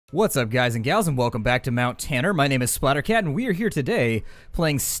What's up, guys and gals, and welcome back to Mount Tanner. My name is Splattercat, and we are here today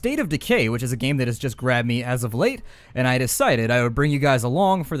playing State of Decay, which is a game that has just grabbed me as of late, and I decided I would bring you guys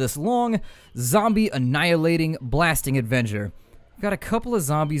along for this long, zombie-annihilating, blasting adventure. I've got a couple of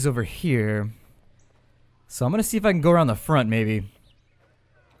zombies over here, so I'm going to see if I can go around the front, maybe.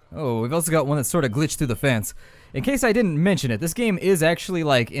 Oh, we've also got one that sort of glitched through the fence. In case I didn't mention it, this game is actually,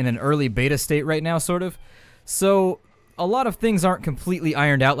 like, in an early beta state right now, sort of, so a lot of things aren't completely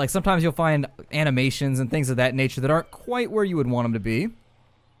ironed out. Like, sometimes you'll find animations and things of that nature that aren't quite where you would want them to be.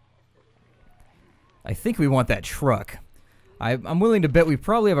 I think we want that truck. I'm willing to bet we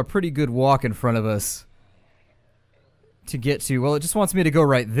probably have a pretty good walk in front of us to get to. Well, it just wants me to go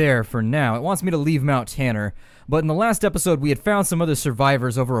right there for now. It wants me to leave Mount Tanner. But in the last episode, we had found some other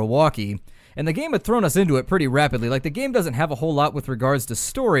survivors over a walkie, and the game had thrown us into it pretty rapidly. Like, the game doesn't have a whole lot with regards to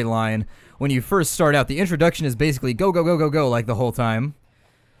storyline when you first start out. The introduction is basically go, go, go, go, go, like the whole time.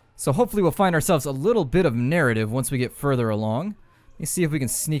 So hopefully we'll find ourselves a little bit of narrative once we get further along. Let me see if we can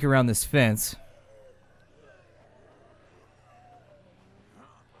sneak around this fence.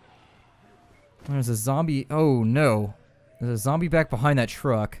 There's a zombie. Oh, no. There's a zombie back behind that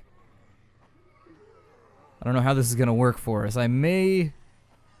truck. I don't know how this is going to work for us. I may...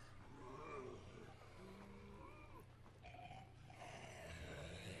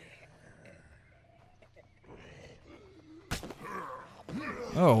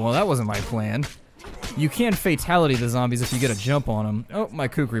 Oh, well, that wasn't my plan. You can fatality the zombies if you get a jump on them. Oh, my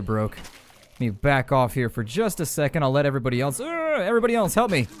kukri broke. Let me back off here for just a second. I'll let everybody else... everybody else, help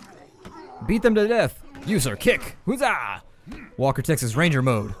me. Beat them to death. Use our kick. Huzzah! Walker Texas Ranger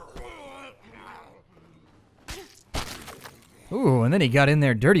mode. Ooh, and then he got in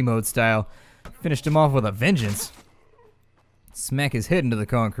there dirty mode style. Finished him off with a vengeance. Smack his head into the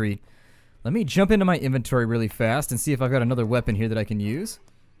concrete. Let me jump into my inventory really fast and see if I've got another weapon here that I can use.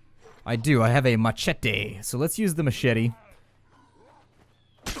 I do. I have a machete. So let's use the machete.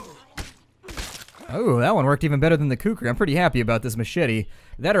 Oh, that one worked even better than the kukri. I'm pretty happy about this machete.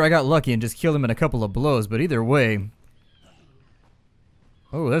 That or I got lucky and just killed him in a couple of blows, but either way.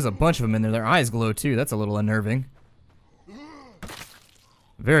 Oh, there's a bunch of them in there. Their eyes glow too. That's a little unnerving.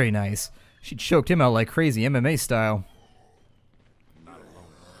 Very nice. She choked him out like crazy, MMA style.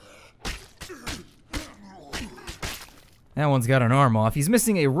 That one's got an arm off. He's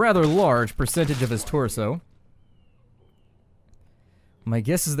missing a rather large percentage of his torso. My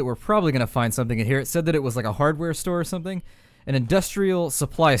guess is that we're probably going to find something in here. It said that it was like a hardware store or something. An industrial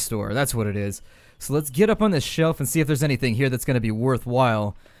supply store. That's what it is. So let's get up on this shelf and see if there's anything here that's going to be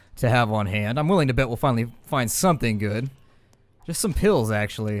worthwhile to have on hand. I'm willing to bet we'll finally find something good. Just some pills,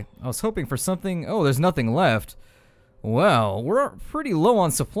 actually. I was hoping for something... Oh, there's nothing left. Well, we're pretty low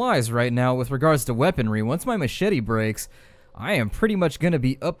on supplies right now with regards to weaponry. Once my machete breaks, I am pretty much going to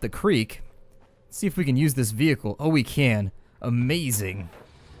be up the creek. Let's see if we can use this vehicle. Oh, we can. Amazing.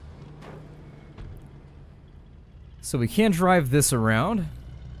 So we can drive this around.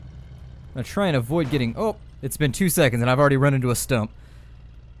 I'm going to try and avoid getting... Oh, it's been 2 seconds and I've already run into a stump.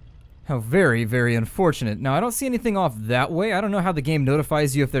 How very, very unfortunate. Now, I don't see anything off that way. I don't know how the game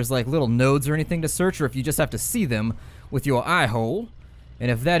notifies you if there's like little nodes or anything to search, or if you just have to see them with your eye hole. And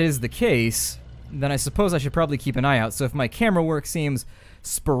if that is the case, then I suppose I should probably keep an eye out. So if my camera work seems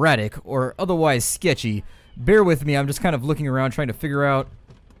sporadic or otherwise sketchy, bear with me. I'm just kind of looking around trying to figure out...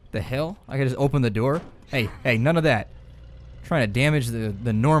 The hell? I can just open the door? Hey, none of that. I'm trying to damage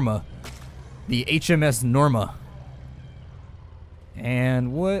the Norma. The HMS Norma.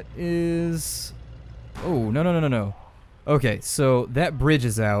 And what is... Oh, no. Okay, so that bridge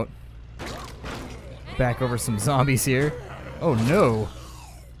is out. Back over some zombies here. Oh, no.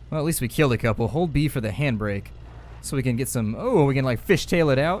 Well, at least we killed a couple. Hold B for the handbrake. So we can get some... Oh, we can, like,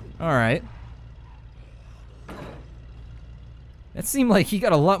 fishtail it out? Alright. That seemed like he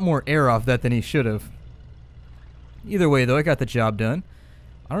got a lot more air off that than he should have. Either way, though, I got the job done.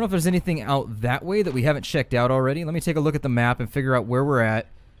 I don't know if there's anything out that way that we haven't checked out already. Let me take a look at the map and figure out where we're at.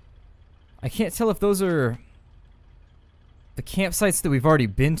 I can't tell if those are the campsites that we've already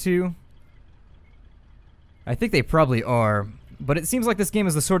been to. I think they probably are. But it seems like this game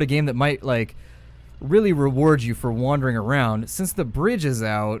is the sort of game that might, like, really reward you for wandering around. Since the bridge is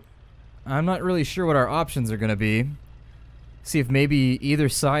out, I'm not really sure what our options are going to be. See if maybe either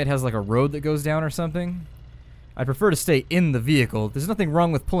side has, like, a road that goes down or something. I'd prefer to stay in the vehicle. There's nothing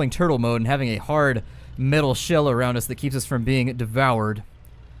wrong with pulling turtle mode and having a hard metal shell around us that keeps us from being devoured.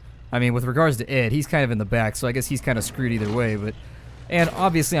 I mean, with regards to Ed, he's kind of in the back, so I guess he's kind of screwed either way, but... And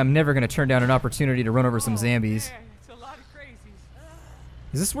obviously I'm never going to turn down an opportunity to run over some zombies.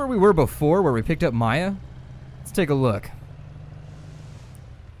 Is this where we were before, where we picked up Maya? Let's take a look.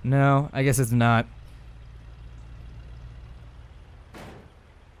 No, I guess it's not. I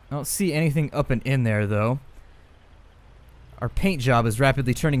don't see anything up and in there, though. Our paint job is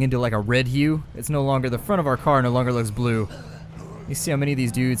rapidly turning into like a red hue. It's no longer, the front of our car no longer looks blue. You see how many of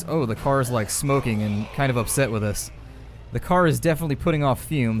these dudes, oh, the car is like smoking and kind of upset with us. The car is definitely putting off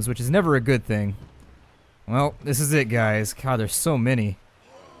fumes, which is never a good thing. Well, this is it, guys. God, there's so many.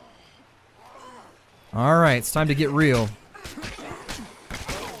 Alright, it's time to get real.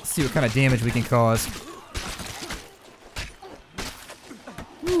 Let's see what kind of damage we can cause.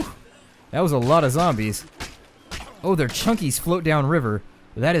 Whew. That was a lot of zombies. Oh, their chunkies float down river.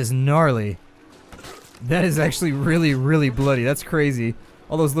 That is gnarly. That is actually really, really bloody. That's crazy.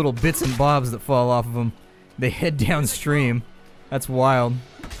 All those little bits and bobs that fall off of them. They head downstream. That's wild.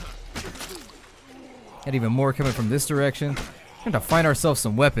 And even more coming from this direction. We're going to find ourselves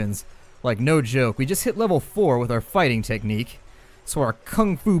some weapons. Like, no joke. We just hit level 4 with our fighting technique. So our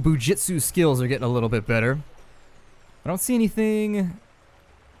Kung Fu Bujitsu skills are getting a little bit better. I don't see anything.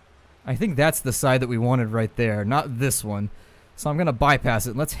 I think that's the side that we wanted right there, not this one. So I'm going to bypass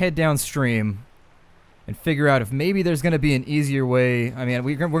it. Let's head downstream and figure out if maybe there's going to be an easier way. I mean,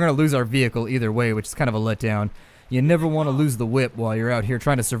 we're going to lose our vehicle either way, which is kind of a letdown. You never want to lose the whip while you're out here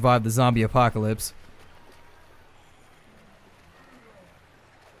trying to survive the zombie apocalypse.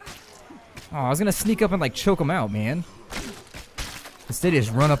 Oh, I was going to sneak up and like choke them out, man. Instead, you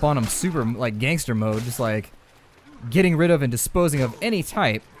just run up on them super like gangster mode, just like getting rid of and disposing of any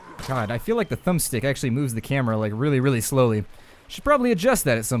type. God, I feel like the thumbstick actually moves the camera like really, really slowly. Should probably adjust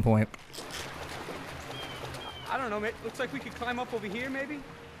that at some point. I don't know, mate. Looks like we could climb up over here, maybe?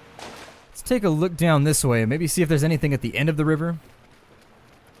 Let's take a look down this way and maybe see if there's anything at the end of the river.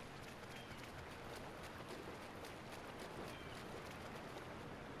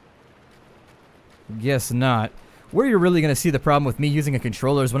 Guess not. Where you're really going to see the problem with me using a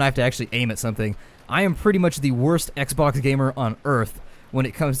controller is when I have to actually aim at something. I am pretty much the worst Xbox gamer on earth when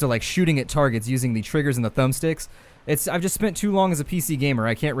it comes to like shooting at targets using the triggers and the thumbsticks. I've just spent too long as a PC gamer.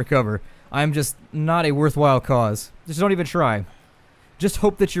 I can't recover. I'm just not a worthwhile cause. Just don't even try. Just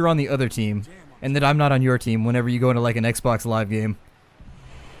hope that you're on the other team and that I'm not on your team whenever you go into like an Xbox Live game.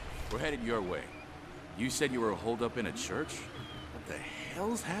 We're headed your way. You said you were holed up in a church? What the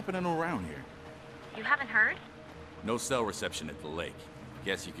hell's happening around here? You haven't heard? No cell reception at the lake.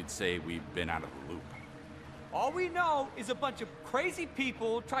 Guess you could say we've been out of the loop. All we know is a bunch of crazy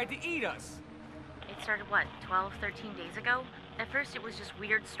people tried to eat us. It started, what, 12, 13 days ago? At first it was just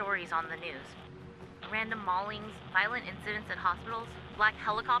weird stories on the news. Random maulings, violent incidents at hospitals, black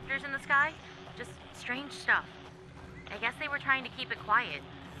helicopters in the sky. Just strange stuff. I guess they were trying to keep it quiet.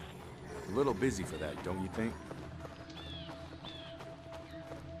 A little busy for that, don't you think?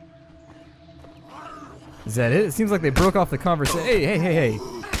 Is that it? It seems like they broke off the conversation. Hey.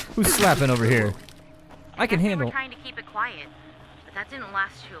 Who's slapping over here? I can handle. They were trying to keep it quiet, but that didn't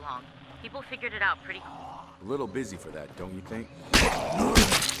last too long. People figured it out pretty quick. A little busy for that, don't you think?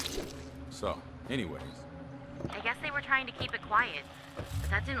 So, anyways. I guess they were trying to keep it quiet, but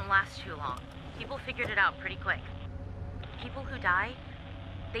that didn't last too long. People figured it out pretty quick. People who die,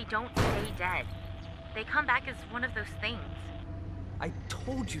 they don't stay dead. They come back as one of those things. I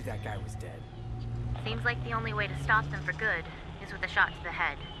told you that guy was dead. Seems like the only way to stop them for good is with a shot to the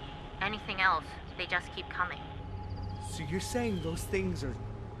head. Anything else, they just keep coming. So you're saying those things are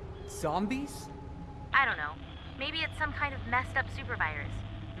zombies? I don't know. Maybe it's some kind of messed up supervirus.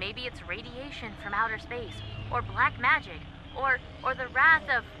 Maybe it's radiation from outer space, or black magic, or the wrath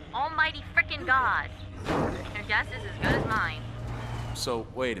of almighty frickin' God. Your guess is as good as mine. So,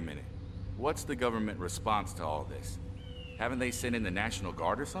 wait a minute. What's the government response to all this? Haven't they sent in the National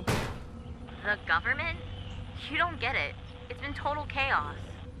Guard or something? The government? You don't get it. It's been total chaos.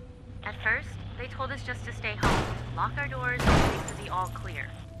 At first, they told us just to stay home, lock our doors, and wait for the all clear.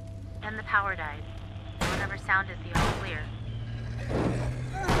 Then the power died. No one ever sounded the all clear.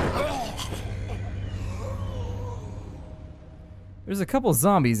 There's a couple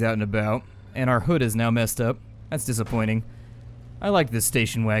zombies out and about, and our hood is now messed up. That's disappointing. I like this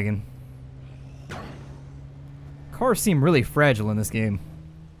station wagon. Cars seem really fragile in this game.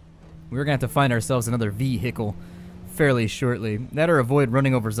 We're gonna have to find ourselves another vehicle fairly shortly. That or avoid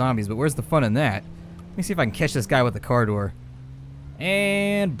running over zombies, but where's the fun in that? Let me see if I can catch this guy with the car door.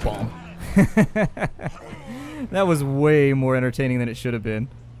 And boom. That was way more entertaining than it should have been.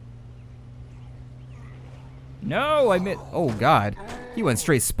 No, I meant. Oh god, he went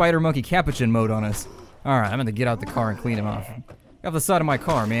straight spider monkey capuchin mode on us. All right, I'm gonna get out the car and clean him off. Get off the side of my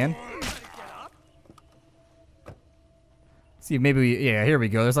car, man. See, maybe we, yeah, here we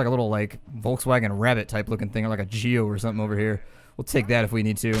go. There's like a little like Volkswagen Rabbit type looking thing, or like a Geo or something over here. We'll take that if we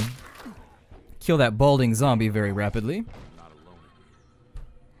need to. Kill that balding zombie very rapidly.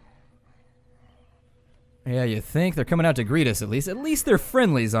 Yeah, you think? They're coming out to greet us at least. At least they're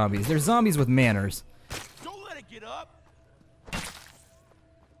friendly zombies. They're zombies with manners. Don't let it get up.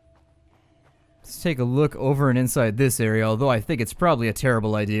 Let's take a look over and inside this area, although I think it's probably a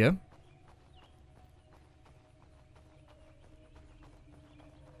terrible idea.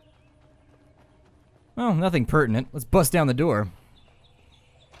 Well, nothing pertinent. Let's bust down the door.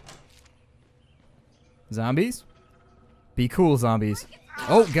 Zombies? Be cool, zombies.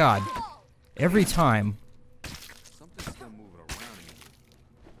 Oh, God. Every time. Something's still moving around in here.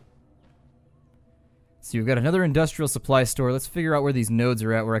 So we've got another industrial supply store. Let's figure out where these nodes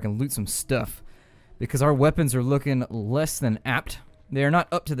are at where I can loot some stuff. Because our weapons are looking less than apt. They are not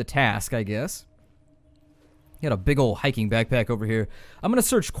up to the task, I guess. Got a big old hiking backpack over here. I'm going to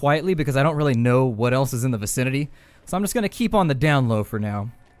search quietly because I don't really know what else is in the vicinity. So I'm just going to keep on the down low for now.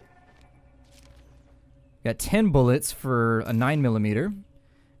 Got 10 bullets for a 9mm.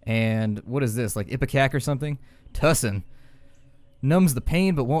 And what is this, like Ipecac or something? Tussin. Numbs the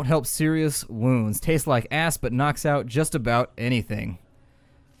pain but won't help serious wounds. Tastes like ass but knocks out just about anything.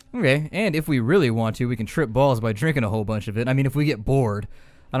 Okay, and if we really want to, we can trip balls by drinking a whole bunch of it. I mean, if we get bored.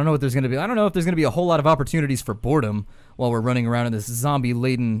 I don't know what there's going to be. I don't know if there's going to be a whole lot of opportunities for boredom while we're running around in this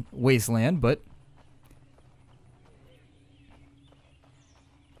zombie-laden wasteland, but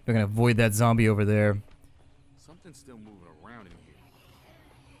we're going to avoid that zombie over there. Something's still moving around in here.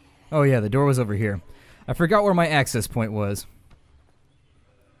 Oh yeah, the door was over here. I forgot where my access point was.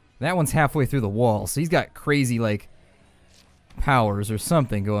 That one's halfway through the wall, so he's got crazy, like, powers or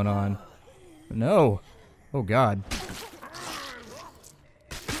something going on. No. Oh, God.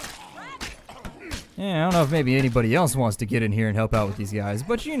 Yeah, I don't know if maybe anybody else wants to get in here and help out with these guys,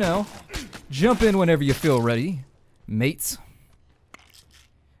 but you know, jump in whenever you feel ready, mates.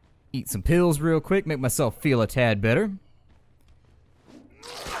 Eat some pills real quick, make myself feel a tad better.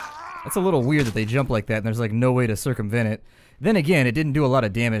 That's a little weird that they jump like that and there's like no way to circumvent it. Then again, it didn't do a lot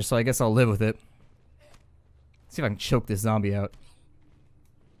of damage, so I guess I'll live with it. See if I can choke this zombie out.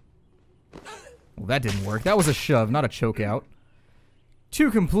 Well, that didn't work. That was a shove, not a choke out. Two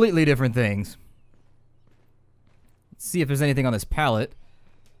completely different things. Let's see if there's anything on this pallet,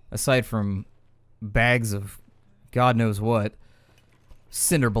 aside from bags of God knows what.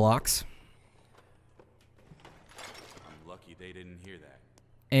 Cinder blocks. I'm lucky they didn't hear that.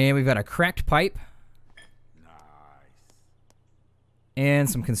 And we've got a cracked pipe. Nice. And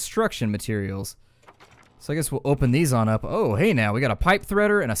some construction materials. So I guess we'll open these on up. Oh, hey now, we got a pipe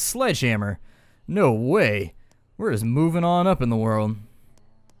threader and a sledgehammer. No way. We're just moving on up in the world.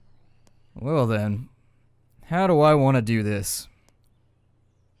 Well then, how do I want to do this?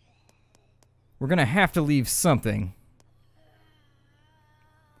 We're going to have to leave something.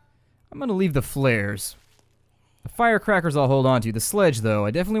 I'm going to leave the flares. The firecrackers I'll hold on to. The sledge, though,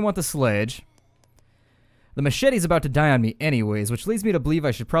 I definitely want the sledge. The machete's about to die on me anyways, which leads me to believe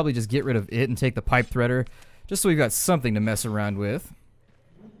I should probably just get rid of it and take the pipe threader, just so we've got something to mess around with.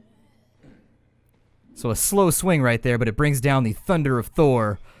 So a slow swing right there, but it brings down the thunder of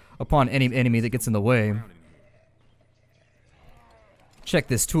Thor upon any enemy that gets in the way. Check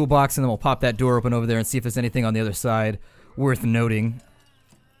this toolbox and then we'll pop that door open over there and see if there's anything on the other side worth noting.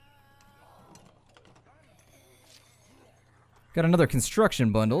 Got another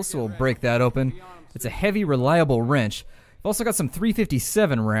construction bundle, so we'll break that open. It's a heavy, reliable wrench. We've also got some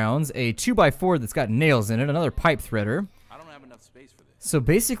 357 rounds, a 2x4 that's got nails in it, another pipe threader. I don't have enough space for this. So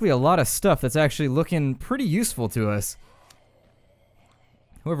basically a lot of stuff that's actually looking pretty useful to us.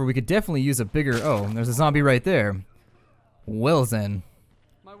 However, we could definitely use a bigger... Oh, there's a zombie right there. Well then.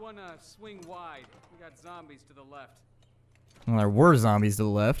 Might wanna swing wide. We got zombies to the left. Well, there were zombies to the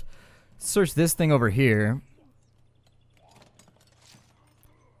left. Search this thing over here.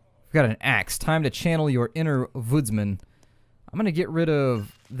 We've got an axe. Time to channel your inner woodsman. I'm going to get rid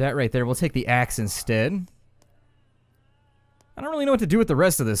of that right there. We'll take the axe instead. I don't really know what to do with the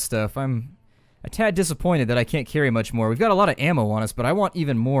rest of this stuff. I'm a tad disappointed that I can't carry much more. We've got a lot of ammo on us, but I want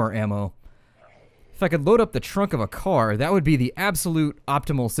even more ammo. If I could load up the trunk of a car, that would be the absolute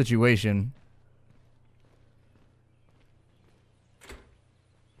optimal situation.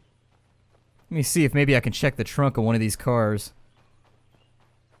 Let me see if maybe I can check the trunk of one of these cars.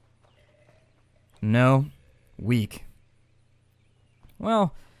 No. Weak.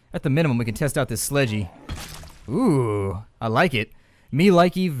 Well, at the minimum, we can test out this sledgy. Ooh, I like it. Me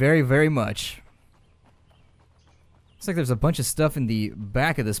likey very, very much. Looks like there's a bunch of stuff in the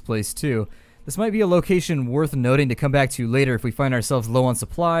back of this place, too. This might be a location worth noting to come back to later if we find ourselves low on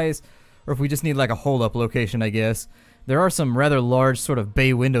supplies, or if we just need like a hold-up location, I guess. There are some rather large sort of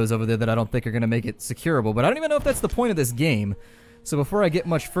bay windows over there that I don't think are going to make it securable, but I don't even know if that's the point of this game. So before I get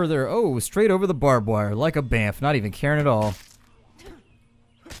much further, oh, straight over the barbed wire, like a bamf, not even caring at all.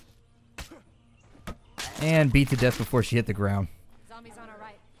 And beat to death before she hit the ground. Zombies on our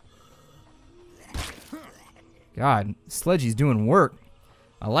right. God, Sledgy's doing work.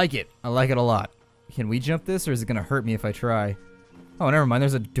 I like it. I like it a lot. Can we jump this, or is it going to hurt me if I try? Oh, never mind.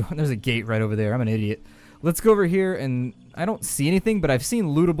 There's a gate right over there. I'm an idiot. Let's go over here, and I don't see anything, but I've seen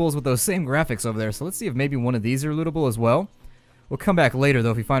lootables with those same graphics over there. So let's see if maybe one of these are lootable as well. We'll come back later,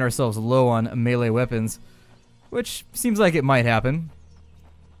 though, if we find ourselves low on melee weapons, which seems like it might happen.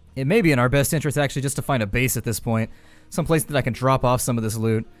 It may be in our best interest, actually, just to find a base at this point. Some place that I can drop off some of this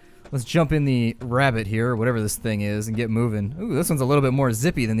loot. Let's jump in the rabbit here, or whatever this thing is, and get moving. Ooh, this one's a little bit more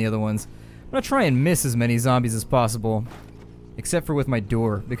zippy than the other ones. I'm going to try and miss as many zombies as possible, except for with my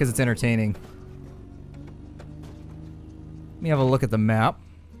door, because it's entertaining. Let me have a look at the map.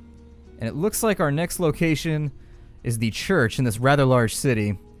 And it looks like our next location is the church in this rather large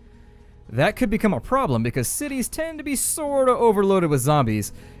city. That could become a problem because cities tend to be sort of overloaded with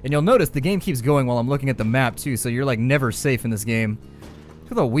zombies. And you'll notice the game keeps going while I'm looking at the map too, so you're like never safe in this game.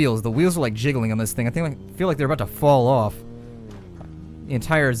 Look at the wheels. The wheels are like jiggling on this thing. I feel like they're about to fall off. The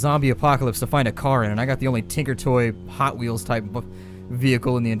entire zombie apocalypse to find a car in, and I got the only Tinker Toy Hot Wheels type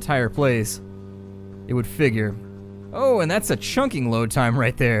vehicle in the entire place. It would figure. Oh, and that's a chunking load time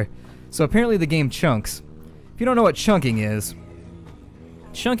right there. So apparently the game chunks. If you don't know what chunking is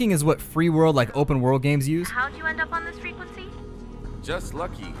what free world, like open world games use. How'd you end up on this frequency? Just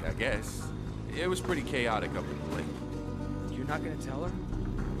lucky, I guess. It was pretty chaotic up in the lake. You're not gonna tell her?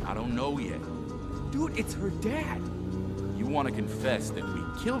 I don't know yet. Dude, it's her dad. You want to confess that we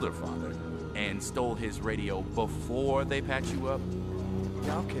killed her father and stole his radio before they patch you up?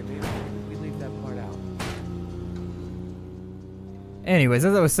 Yeah, okay, maybe we leave that part out. Anyways,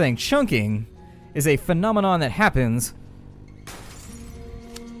 as I was saying, chunking is a phenomenon that happens.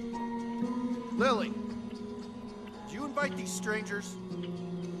 Lily, did you invite these strangers?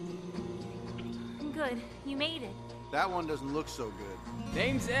 Good. You made it. That one doesn't look so good.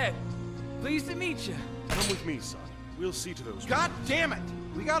 Name's Ed. Pleased to meet you. Come with me, son. We'll see to those. God damn it!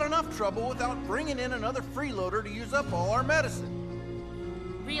 We got enough trouble without bringing in another freeloader to use up all our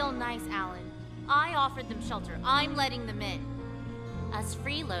medicine. Real nice, Alan. I offered them shelter. I'm letting them in. Us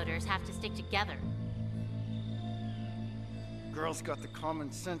freeloaders have to stick together. Girl's got the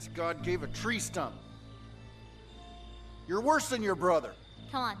common sense God gave a tree stump. You're worse than your brother.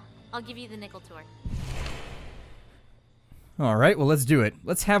 Come on. I'll give you the nickel tour. Alright, well let's do it.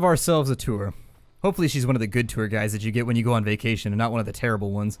 Let's have ourselves a tour. Hopefully she's one of the good tour guides that you get when you go on vacation and not one of the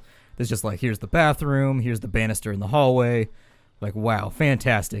terrible ones. That's just like, here's the bathroom, here's the banister in the hallway. Like, wow,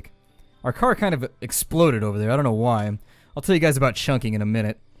 fantastic. Our car kind of exploded over there. I don't know why. I'll tell you guys about chunking in a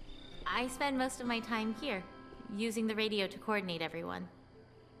minute. I spend most of my time here, using the radio to coordinate everyone.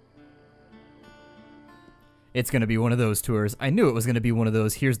 It's going to be one of those tours. I knew it was going to be one of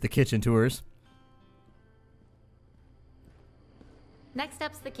those here's the kitchen tours. Next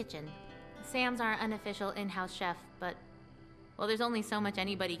up's the kitchen. Sam's our unofficial in-house chef, but, well, there's only so much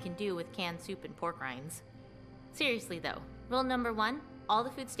anybody can do with canned soup and pork rinds. Seriously, though, rule number 1, all the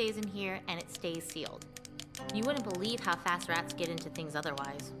food stays in here and it stays sealed. You wouldn't believe how fast rats get into things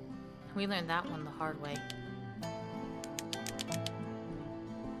otherwise. We learned that one the hard way.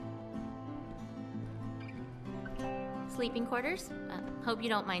 Sleeping quarters? Hope you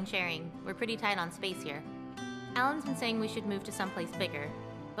don't mind sharing. We're pretty tight on space here. Alan's been saying we should move to someplace bigger,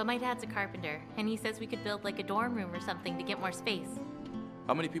 but my dad's a carpenter, and he says we could build like a dorm room or something to get more space.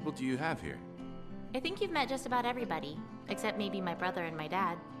 How many people do you have here? I think you've met just about everybody, except maybe my brother and my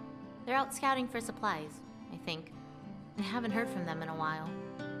dad. They're out scouting for supplies, I think. I haven't heard from them in a while.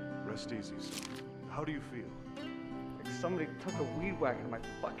 Rest easy, son. How do you feel? Like somebody took a weed whacker to my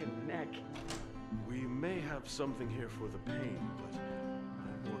fucking neck. We may have something here for the pain, but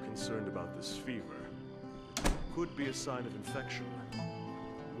I'm more concerned about this fever. Could be a sign of infection.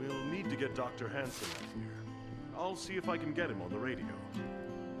 We'll need to get Dr. Hansen out here. I'll see if I can get him on the radio.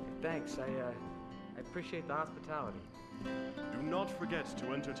 Thanks, I appreciate the hospitality. Do not forget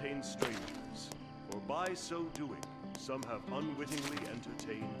to entertain strangers, for by so doing, some have unwittingly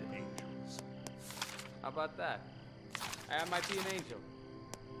entertained angels. How about that? I might be an angel.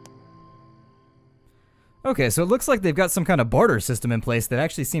 Okay, so it looks like they've got some kind of barter system in place that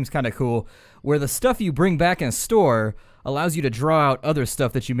actually seems kind of cool, where the stuff you bring back in a store allows you to draw out other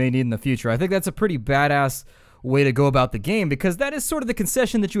stuff that you may need in the future. I think that's a pretty badass way to go about the game, because that is sort of the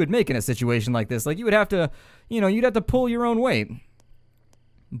concession that you would make in a situation like this. Like, you would have to, you'd have to pull your own weight.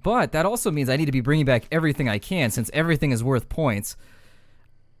 But that also means I need to be bringing back everything I can, since everything is worth points.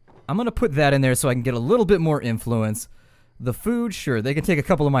 I'm going to put that in there so I can get a little bit more influence. The food, sure, they can take a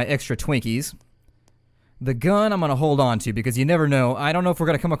couple of my extra Twinkies. The gun I'm going to hold on to because you never know. I don't know if we're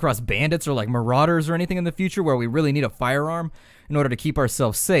going to come across bandits or like marauders or anything in the future where we really need a firearm in order to keep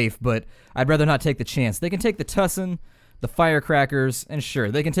ourselves safe, but I'd rather not take the chance. They can take the tussin, the firecrackers, and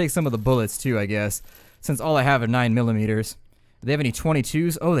sure, they can take some of the bullets too, I guess, since all I have are 9mm. Do they have any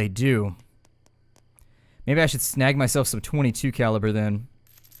 22s? Oh, they do. Maybe I should snag myself some 22 caliber then.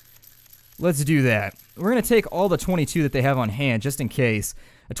 Let's do that. We're going to take all the 22 that they have on hand, just in case.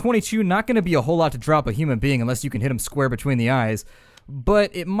 A 22, not going to be a whole lot to drop a human being unless you can hit him square between the eyes.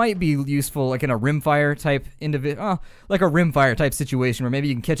 But it might be useful, like in a rimfire type like a rimfire type situation where maybe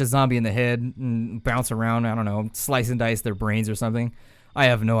you can catch a zombie in the head and bounce around, I don't know, slice and dice their brains or something. I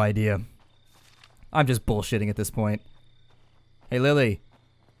have no idea. I'm just bullshitting at this point. Hey, Lily.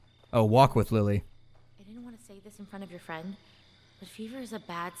 Oh, walk with Lily. I didn't want to say this in front of your friend, but fever is a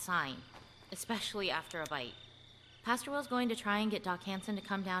bad sign, especially after a bite. Pastor Will's going to try and get Doc Hansen to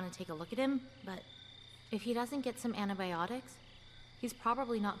come down and take a look at him, but if he doesn't get some antibiotics, he's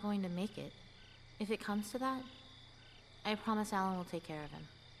probably not going to make it. If it comes to that, I promise Alan will take care of him.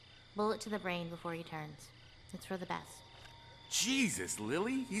 Bullet to the brain before he turns. It's for the best. Jesus,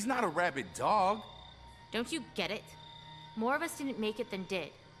 Lily, he's not a rabid dog. Don't you get it? More of us didn't make it than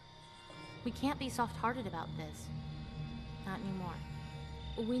did. We can't be soft-hearted about this. Not anymore.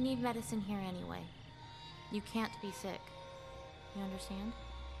 We need medicine here anyway. You can't be sick. You understand?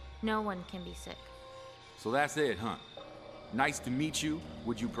 No one can be sick. So that's it, huh? Nice to meet you.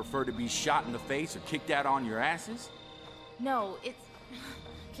 Would you prefer to be shot in the face or kicked out on your asses? No, it's...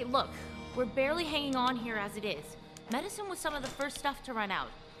 Okay, look. We're barely hanging on here as it is. Medicine was some of the first stuff to run out.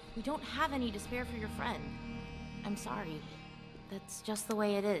 We don't have any to spare for your friend. I'm sorry. That's just the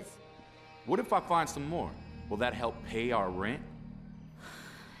way it is. What if I find some more? Will that help pay our rent?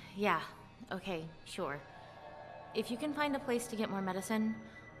 Yeah, okay, sure. If you can find a place to get more medicine,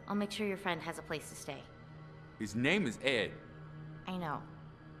 I'll make sure your friend has a place to stay. His name is Ed. I know.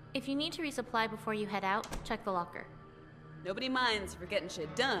 If you need to resupply before you head out, check the locker. Nobody minds if you're getting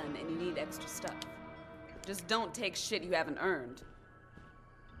shit done and you need extra stuff. Just don't take shit you haven't earned.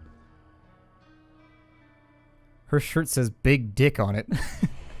 Her shirt says Big Dick on it.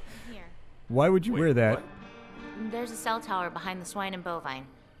 Here. Why would you wear that? What? There's a cell tower behind the swine and bovine.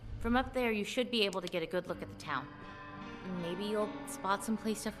 From up there, you should be able to get a good look at the town. Maybe you'll spot some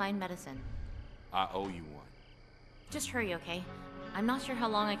place to find medicine. I owe you one. Just hurry, okay? I'm not sure how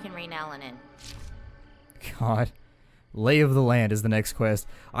long I can rein Alan in. God. Lay of the Land is the next quest.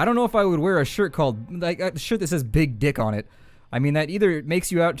 I don't know if I would wear a shirt called, like, a shirt that says Big Dick on it. I mean, that either makes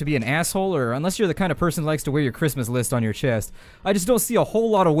you out to be an asshole, or unless you're the kind of person who likes to wear your Christmas list on your chest, I just don't see a whole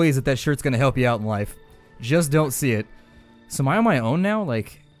lot of ways that that shirt's gonna help you out in life. Just don't see it. So am I on my own now?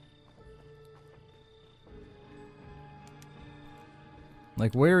 Like,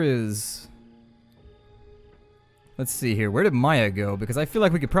 where is... Let's see here. Where did Maya go? Because I feel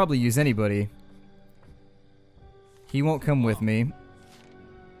like we could probably use anybody. He won't come with me.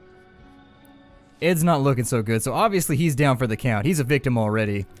 Ed's not looking so good, so obviously he's down for the count. He's a victim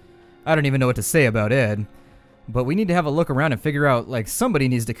already. I don't even know what to say about Ed. But we need to have a look around and figure out, like, somebody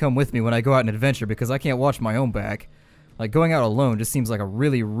needs to come with me when I go out on an adventure because I can't watch my own back. Like, going out alone just seems like a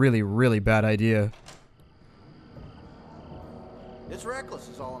really, really, really bad idea. It's reckless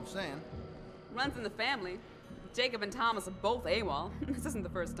is all I'm saying. Runs in the family. Jacob and Thomas are both AWOL. This isn't the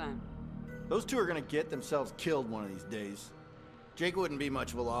first time. Those two are gonna get themselves killed one of these days. Jake wouldn't be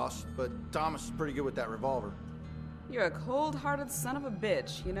much of a loss, but Thomas is pretty good with that revolver. You're a cold-hearted son of a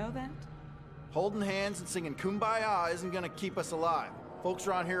bitch, you know that? Holding hands and singing Kumbaya isn't gonna keep us alive. Folks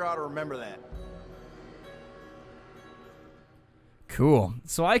around here ought to remember that. Cool.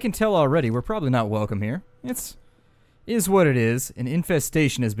 So I can tell already we're probably not welcome here. Is what it is. An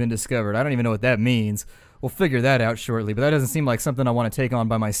infestation has been discovered. I don't even know what that means. We'll figure that out shortly, but that doesn't seem like something I want to take on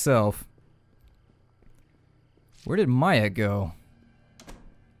by myself. Where did Maya go? I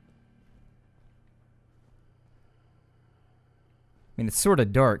mean, it's sort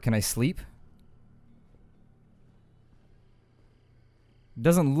of dark. Can I sleep?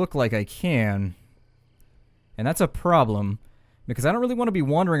 Doesn't look like I can. And that's a problem, because I don't really want to be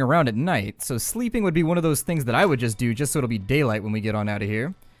wandering around at night, so sleeping would be one of those things that I would just do just so it'll be daylight when we get on out of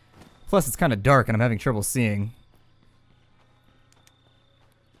here. Plus, it's kind of dark and I'm having trouble seeing.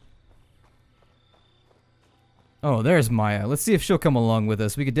 Oh, there's Maya. Let's see if she'll come along with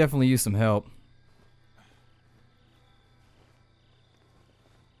us. We could definitely use some help.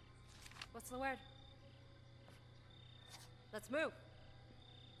 What's the word? Let's move.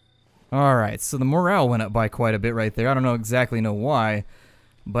 Alright, so the morale went up by quite a bit right there. I don't exactly know why,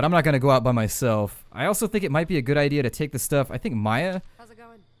 but I'm not going to go out by myself. I also think it might be a good idea to take the stuff. I think Maya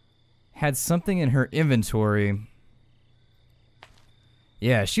had something in her inventory.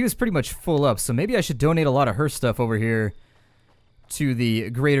 Yeah, she was pretty much full up, so maybe I should donate a lot of her stuff over here to the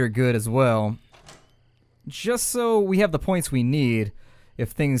greater good as well. Just so we have the points we need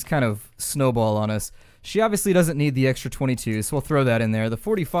if things kind of snowball on us. She obviously doesn't need the extra 22, so we'll throw that in there. The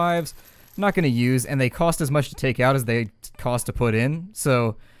 45s, I'm not going to use, and they cost as much to take out as they cost to put in,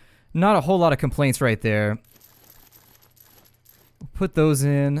 so not a whole lot of complaints right there. We'll put those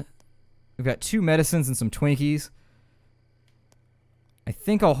in. We've got 2 medicines and some Twinkies. I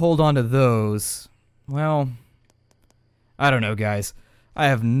think I'll hold on to those. Well, I don't know, guys. I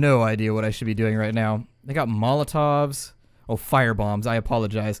have no idea what I should be doing right now. They got Molotovs. Oh, firebombs. I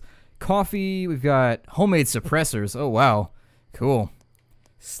apologize. Coffee. We've got homemade suppressors. Oh, wow. Cool.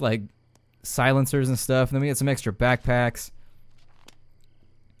 It's like silencers and stuff. And then we get some extra backpacks.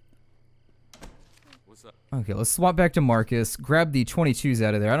 What's up? Okay, let's swap back to Marcus. Grab the 22s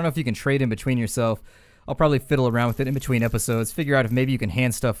out of there. I don't know if you can trade in between yourself. I'll probably fiddle around with it in between episodes. Figure out if maybe you can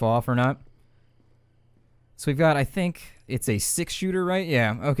hand stuff off or not. So we've got, I think, it's a 6-shooter, right?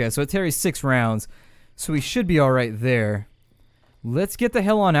 Yeah, okay, so it carries 6 rounds. So we should be alright there. Let's get the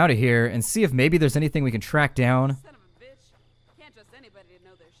hell on out of here and see if maybe there's anything we can track down. Son of a bitch. Can't trust anybody to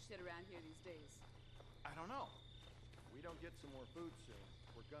know their shit around here these days. I don't know. If we don't get some more food soon,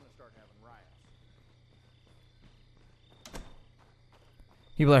 we're gonna start having riots.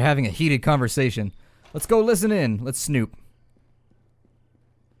 People are having a heated conversation. Let's go listen in. Let's snoop.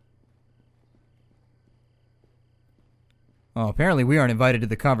 Oh, apparently we aren't invited to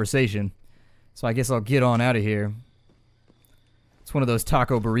the conversation. So I guess I'll get on out of here. It's one of those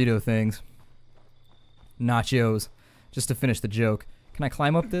taco burrito things. Nachos. Just to finish the joke. Can I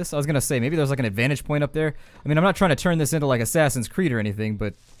climb up this? I was going to say, maybe there's like an advantage point up there. I mean, I'm not trying to turn this into like Assassin's Creed or anything,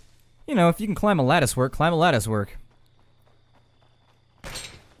 but, you know, if you can climb a lattice work, climb a lattice work.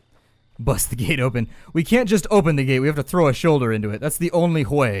 Bust the gate open. We can't just open the gate. We have to throw a shoulder into it. That's the only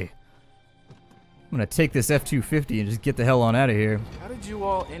way. I'm going to take this F-250 and just get the hell on out of here. How did you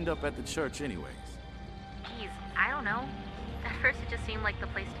all end up at the church anyways? Geez, I don't know. At first it just seemed like the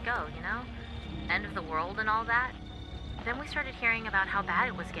place to go, you know? End of the world and all that. Then we started hearing about how bad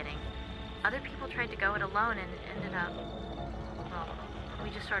it was getting. Other people tried to go it alone and it ended up... Well, we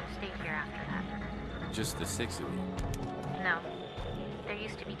just sort of stayed here after that. Just the 6 of you? No. There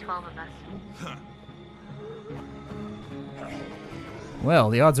used to be 12 of us. Well,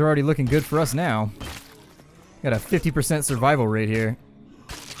 the odds are already looking good for us now. Got a 50% survival rate here.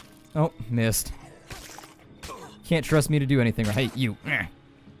 Oh, missed. Can't trust me to do anything. Or, hey, you.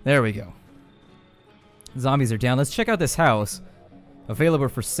 There we go. Zombies are down. Let's check out this house. Available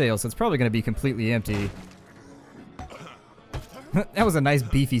for sale, so it's probably going to be completely empty. That was a nice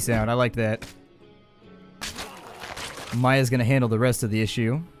beefy sound. I like that. Maya's going to handle the rest of the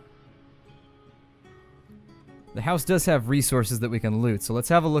issue. The house does have resources that we can loot, so let's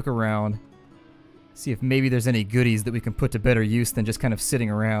have a look around. See if maybe there's any goodies that we can put to better use than just kind of sitting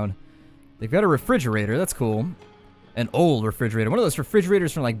around. They've got a refrigerator, that's cool. An old refrigerator. One of those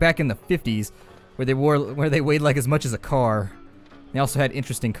refrigerators from like back in the 50s where they weighed like as much as a car. They also had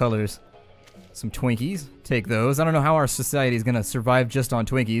interesting colors. Some Twinkies. Take those. I don't know how our society is going to survive just on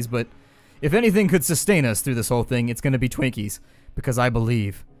Twinkies, but if anything could sustain us through this whole thing, it's going to be Twinkies. Because I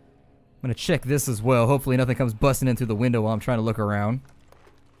believe. I'm going to check this as well. Hopefully nothing comes busting in through the window while I'm trying to look around.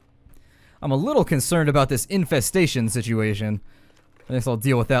 I'm a little concerned about this infestation situation. I guess I'll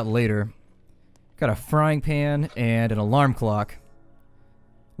deal with that later. Got a frying pan and an alarm clock.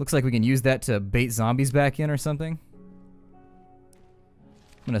 Looks like we can use that to bait zombies back in or something.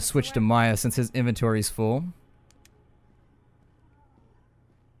 I'm going to switch to Maya since his inventory's full.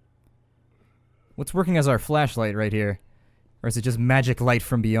 What's working as our flashlight right here? Or is it just magic light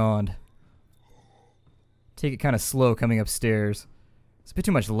from beyond? Take it kind of slow coming upstairs. It's a bit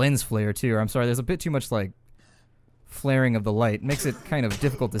too much lens flare too, or I'm sorry, there's a bit too much like flaring of the light. Makes it kind of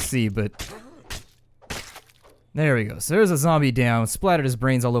difficult to see, but there we go. So there's a zombie down, splattered his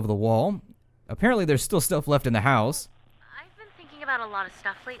brains all over the wall. Apparently there's still stuff left in the house. I've been thinking about a lot of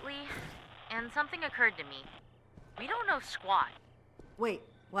stuff lately, and something occurred to me. We don't know squat. Wait,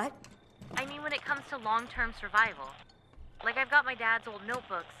 what? I mean, when it comes to long-term survival. Like, I've got my dad's old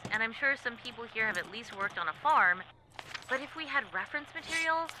notebooks, and I'm sure some people here have at least worked on a farm, but if we had reference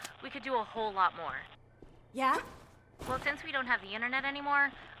material, we could do a whole lot more. Yeah? Well, since we don't have the internet anymore,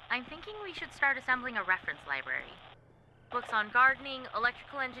 I'm thinking we should start assembling a reference library. Books on gardening,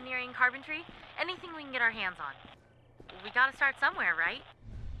 electrical engineering, carpentry, anything we can get our hands on. We gotta start somewhere, right?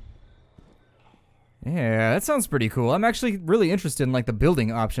 Yeah, that sounds pretty cool. I'm actually really interested in like the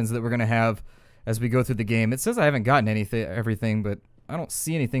building options that we're gonna have as we go through the game. It says I haven't gotten everything, but I don't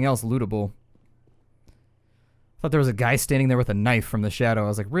see anything else lootable. Thought there was a guy standing there with a knife from the shadow. I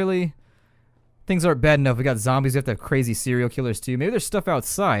was like, really? Things aren't bad enough. We got zombies. We have to have crazy serial killers too. Maybe there's stuff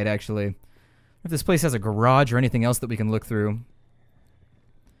outside actually. If this place has a garage or anything else that we can look through.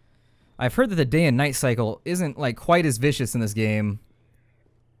 I've heard that the day and night cycle isn't like quite as vicious in this game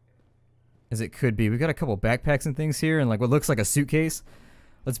as it could be. We've got a couple backpacks and things here and like what looks like a suitcase.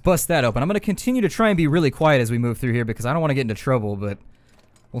 Let's bust that open. I'm going to continue to try and be really quiet as we move through here because I don't want to get into trouble, but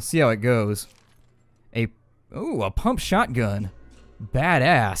we'll see how it goes. Ooh, a pump shotgun.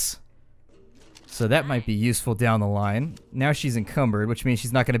 Badass. So that might be useful down the line. Now she's encumbered, which means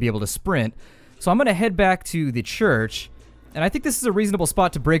she's not going to be able to sprint. So I'm going to head back to the church, and I think this is a reasonable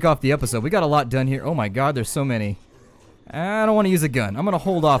spot to break off the episode. We got a lot done here. Oh my god, there's so many. I don't want to use a gun. I'm going to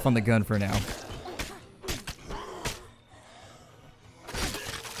hold off on the gun for now.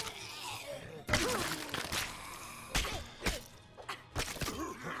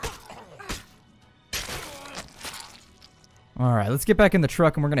 Alright, let's get back in the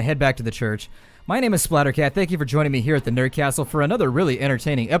truck and we're going to head back to the church. My name is Splattercat. Thank you for joining me here at the Nerd Castle for another really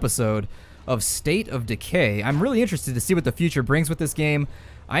entertaining episode of State of Decay. I'm really interested to see what the future brings with this game.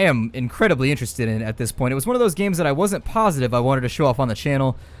 I am incredibly interested in it at this point. It was one of those games that I wasn't positive I wanted to show off on the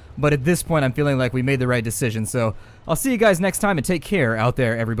channel, but at this point I'm feeling like we made the right decision. So I'll see you guys next time and take care out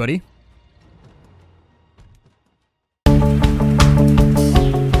there, everybody.